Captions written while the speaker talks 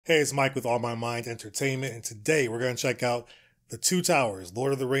Hey, it's Mike with All My Mind Entertainment, and today we're going to check out The Two Towers,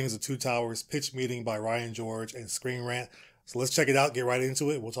 Lord of the Rings, The Two Towers, pitch meeting by Ryan George and Screenrant. So let's check it out, get right into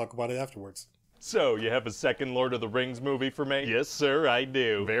it, we'll talk about it afterwards. So, you have a second Lord of the Rings movie for me? Yes, sir, I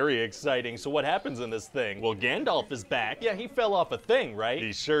do. Very exciting. So what happens in this thing? Well, Gandalf is back. Yeah, he fell off a thing, right?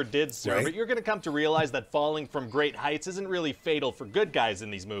 He sure did, sir. Right. But you're gonna come to realize that falling from great heights isn't really fatal for good guys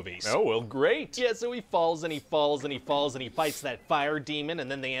in these movies. Oh, well, great. Yeah, so he falls and he falls and he falls and he fights that fire demon, and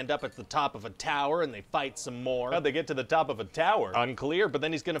then they end up at the top of a tower and they fight some more. How'd they get to the top of a tower? Unclear, but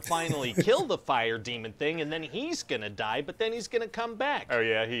then he's gonna finally kill the fire demon thing, and then he's gonna die, but then he's gonna come back. Oh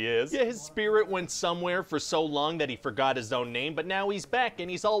yeah, he is? Yeah, his spirit went somewhere for so long that he forgot his own name, but now he's back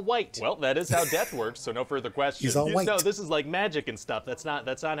and he's all white. Well, that is how death works, so no further questions. He's all white. No, this is like magic and stuff. That's not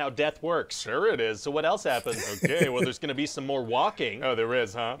how death works. Sure it is. So what else happens? Okay, well, there's gonna be some more walking. Oh, there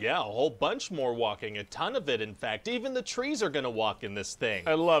is, huh? Yeah, a whole bunch more walking. A ton of it, in fact. Even the trees are gonna walk in this thing.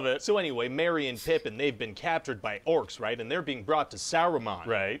 I love it. So anyway, Merry and Pippin, they've been captured by orcs, right? And they're being brought to Saruman.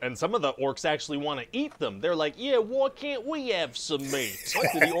 Right. And some of the orcs actually want to eat them. They're like, yeah, why can't we have some meat? What,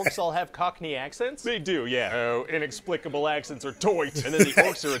 do the orcs all have Cockney accents? They do, yeah. Oh, inexplicable accents are toit. And then the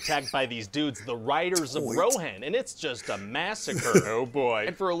orcs are attacked by these dudes, the Riders of Rohan, and it's just a massacre. Oh boy.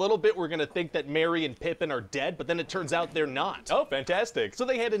 And for a little bit, we're gonna think that Merry and Pippin are dead, but then it turns out they're not. Oh, fantastic. So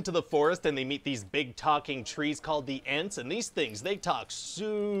they head into the forest and they meet these big talking trees called the Ents, and these things, they talk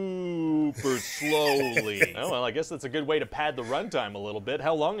super slowly. Oh, well, I guess that's a good way to pad the runtime a little bit.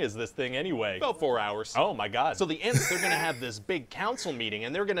 How long is this thing anyway? About 4 hours. Oh my god. So the Ents, they're gonna have this big council meeting,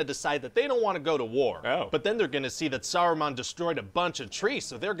 and they're gonna decide that they don't want to go to war. Oh. But then they're gonna see that Saruman destroyed a bunch of trees,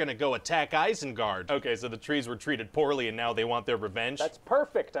 so they're gonna go attack Isengard. Okay, so the trees were treated poorly and now they want their revenge? That's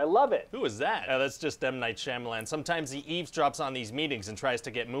perfect, I love it. Who is that? That's just M. Night Shyamalan. Sometimes he eavesdrops on these meetings and tries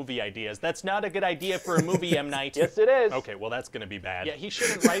to get movie ideas. That's not a good idea for a movie, M. Night. Yes, it is. Okay, well that's gonna be bad. Yeah, he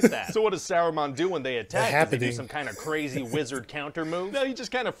shouldn't write that. So what does Saruman do when they attack? Does he do some kind of crazy wizard counter move? No, he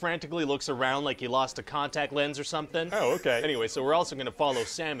just kind of frantically looks around like he lost a contact lens or something. Oh, okay. Anyway, so we're also gonna follow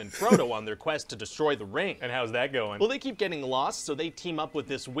Sam and Frodo on their quest to destroy the ring. And how's that going? Well, they keep getting lost, so they team up with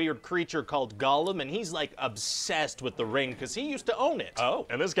this weird creature called Gollum, and he's like obsessed with the ring because he used to own it. Oh,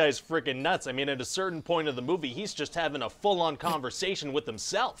 and this guy's freaking nuts. I mean, at a certain point of the movie, he's just having a full-on conversation with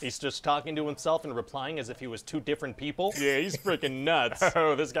himself. He's just talking to himself and replying as if he was two different people. Yeah, he's freaking nuts.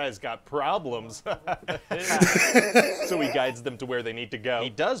 Oh, this guy's got problems. So he guides them to where they need to go. He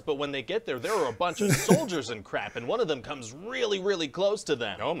does, but when they get there, there are a bunch of soldiers and crap, and one of them comes really, really close to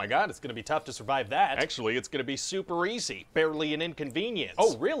them. Oh my god, it's gonna be tough to survive that. Actually, it's gonna be super easy. Barely an inconvenience.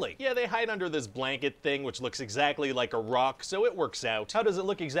 Oh, really? Yeah, they hide under this blanket thing, which looks exactly like a rock, so it works out. How does it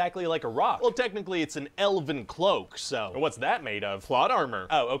look exactly like a rock? Well, technically, it's an elven cloak, so what's that made of? Plot armor.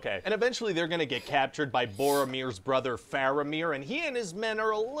 Oh, okay. And eventually, they're gonna get captured by Boromir's brother, Faramir, and he and his men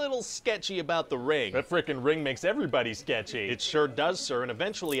are a little sketchy about the ring. That frickin' ring makes everybody sketchy. It sure does, sir, and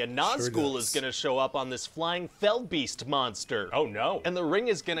eventually a Nazgul is gonna show up on this flying Feldbeast monster. Oh, no. And the ring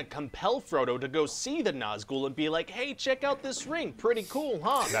is gonna compel Frodo to go see the Nazgul and be like, hey, check out this ring. Pretty cool,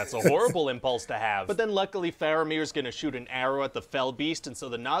 huh? That's a horrible impulse to have. But then luckily Faramir's gonna shoot an arrow at the Feldbeast, and so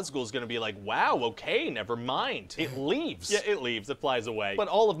the Nazgul's gonna be like, wow, okay, never mind. It leaves. Yeah, it leaves. It flies away. But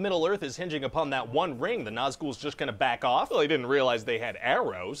all of Middle-earth is hinging upon that one ring. The Nazgul's just gonna back off? Well, he didn't realize they had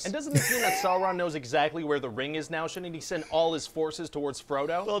arrows. And doesn't it seem that Sauron knows exactly where the ring is now? Shouldn't he send all his forces towards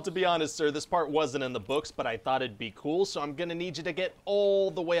Frodo? Well, to be honest, sir, this part wasn't in the books, but I thought it'd be cool, so I'm gonna need you to get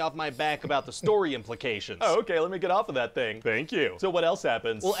all the way off my back about the story implications. Oh, okay, let me get off of that thing. Thank you. So what else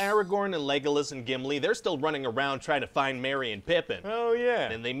happens? Well, Aragorn and Legolas and Gimli, they're still running around trying to find Merry and Pippin. Oh, yeah.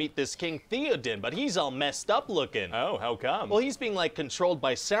 And they meet this King Theoden, but he's all messed up looking. Oh, how come? Well, he's being, like, controlled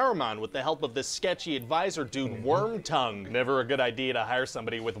by Saruman with the help of this sketchy advisor dude, Wormtongue. Never a good idea to hire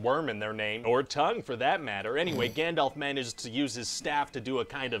somebody with worm in their name. Or tongue, for that matter. Anyway, Gandalf manages to use his staff to do a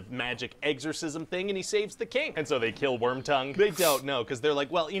kind of magic exorcism thing, and he saves the king. And so they kill Wormtongue? They don't know, because they're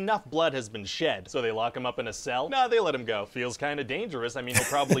like, well, enough blood has been shed. So they lock him up in a cell? Nah, they let him go. Feels kind of dangerous. I mean, he'll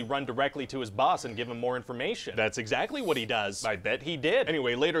probably run directly to his boss and give him more information. That's exactly what he does. I bet he did.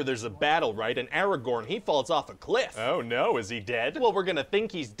 Anyway, later there's a battle, right? And Aragorn, he falls off a cliff. Oh no, is he dead? Well, we're gonna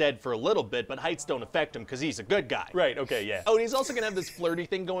think he's dead for a little bit, but heights don't affect him because he's a good guy. Right, okay, yeah. Oh, and he's also gonna have this flirty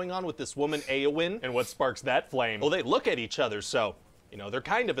thing going on with this woman, Eowyn. And what sparks that flame? Well, they look at each other, so you know, they're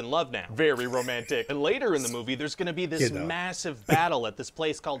kind of in love now. Very romantic. And later in the movie, there's gonna be this massive battle at this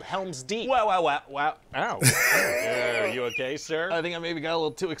place called Helm's Deep. Wow, wow, wow, wow. Ow. Are you okay, sir? I think I maybe got a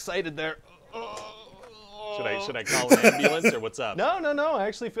little too excited there. Should I call an ambulance or what's up? No, I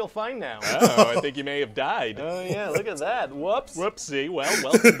actually feel fine now. Oh, I think you may have died. Oh yeah, look at that. Whoops. Whoopsie. Well,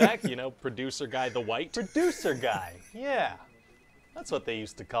 welcome back, you know, producer guy the white. Producer guy, yeah. That's what they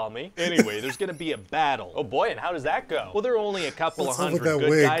used to call me. Anyway, there's gonna be a battle. Oh boy, and how does that go? Well, there are only a couple of hundred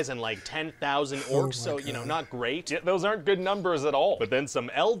good guys and like 10,000 orcs, so, you know, not great. Yeah, those aren't good numbers at all. But then some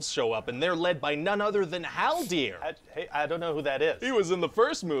elves show up, and they're led by none other than Haldir. Hey, I don't know who that is. He was in the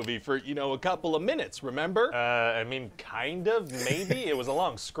first movie for, you know, a couple of minutes, remember? I mean, kind of, maybe? It was a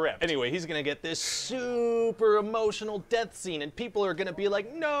long script. Anyway, he's gonna get this super emotional death scene, and people are gonna be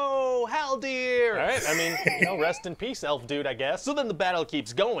like, no, Haldir! All right, I mean, you know, rest in peace, elf dude, I guess. So then the battle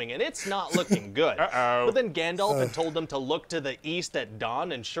keeps going, and it's not looking good. But then Gandalf had told them to look to the east at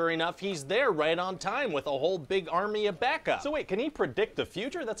dawn, and sure enough, he's there right on time with a whole big army of backup. So wait, can he predict the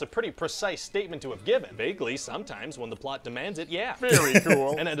future? That's a pretty precise statement to have given. Vaguely, sometimes, when the plot demands it, yeah. Very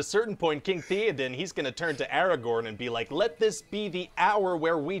cool. And at a certain point, King Theoden, he's gonna turn to Aragorn and be like, let this be the hour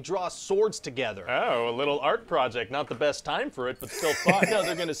where we draw swords together. Oh, a little art project. Not the best time for it, but still fun. No,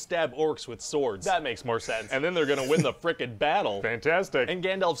 they're gonna stab orcs with swords. That makes more sense. And then they're gonna win the frickin' battle. Fantastic. And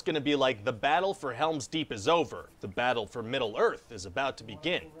Gandalf's gonna be like, the battle for Helm's Deep is over. The battle for Middle-earth is about to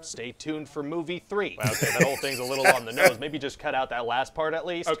begin. Stay tuned for movie 3. Well, okay, that whole thing's a little on the nose. Maybe just cut out that last part at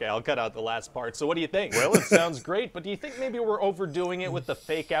least? Okay, I'll cut out the last part. So what do you think? Well, it sounds great, but do you think maybe we're overdoing it with the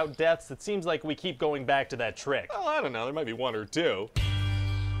fake-out deaths? It seems like we keep going back to that trick. Well, I don't know. There might be one or two.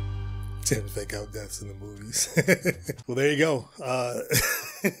 10 fake-out deaths in the movies. Well, there you go.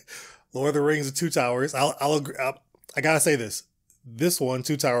 Lord of the Rings: The Two Towers. I'll agree. I gotta say this. This one,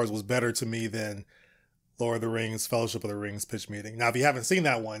 Two Towers, was better to me than Lord of the Rings, Fellowship of the Rings pitch meeting. Now, if you haven't seen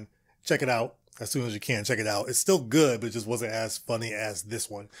that one, check it out as soon as you can. Check it out. It's still good, but it just wasn't as funny as this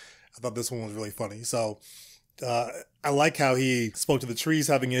one. I thought this one was really funny. So I like how he spoke to the trees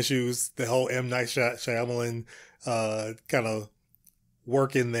having issues, the whole M. Night Shyamalan kind of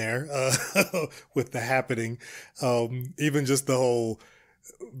work in there with the happening. Even just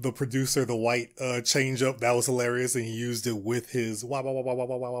the producer, the white change up, that was hilarious, and he used it with his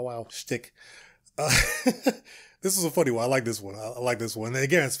wow shtick. This is a funny one. I like this one. I like this one. And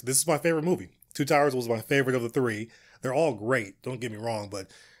again, this is my favorite movie. Two Towers was my favorite of the three. They're all great, don't get me wrong, but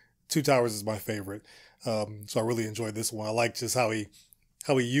Two Towers is my favorite. So I really enjoyed this one. I like just how he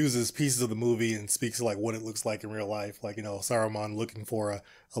uses pieces of the movie and speaks like what it looks like in real life. Like, you know, Saruman looking for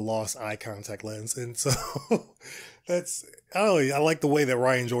a lost eye contact lens. And so I like the way that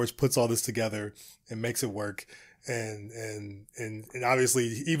Ryan George puts all this together and makes it work. And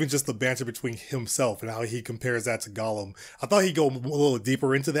obviously even just the banter between himself and how he compares that to Gollum. I thought he'd go a little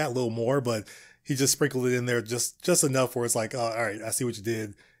deeper into that, a little more, but he just sprinkled it in there just enough where it's like, oh, all right, I see what you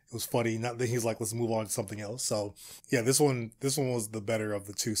did. It was funny. Then he's like, let's move on to something else. So yeah, this one was the better of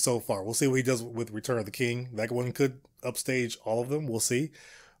the two so far. We'll see what he does with Return of the King. That one could upstage all of them. We'll see.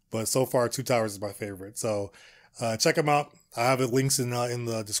 But so far, Two Towers is my favorite. So check them out. I have links in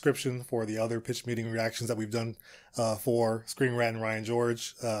the description for the other pitch meeting reactions that we've done for Screenrant and Ryan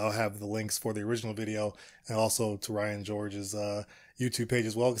George. I'll have the links for the original video and also to Ryan George's YouTube page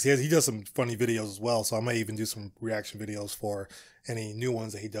as well, because he does some funny videos as well. So I might even do some reaction videos for any new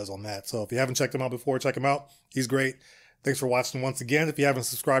ones that he does on that. So if you haven't checked him out before, check him out. He's great. Thanks for watching once again. If you haven't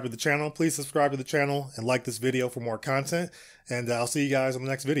subscribed to the channel, please subscribe to the channel and like this video for more content. And I'll see you guys on the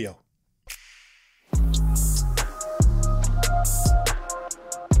next video.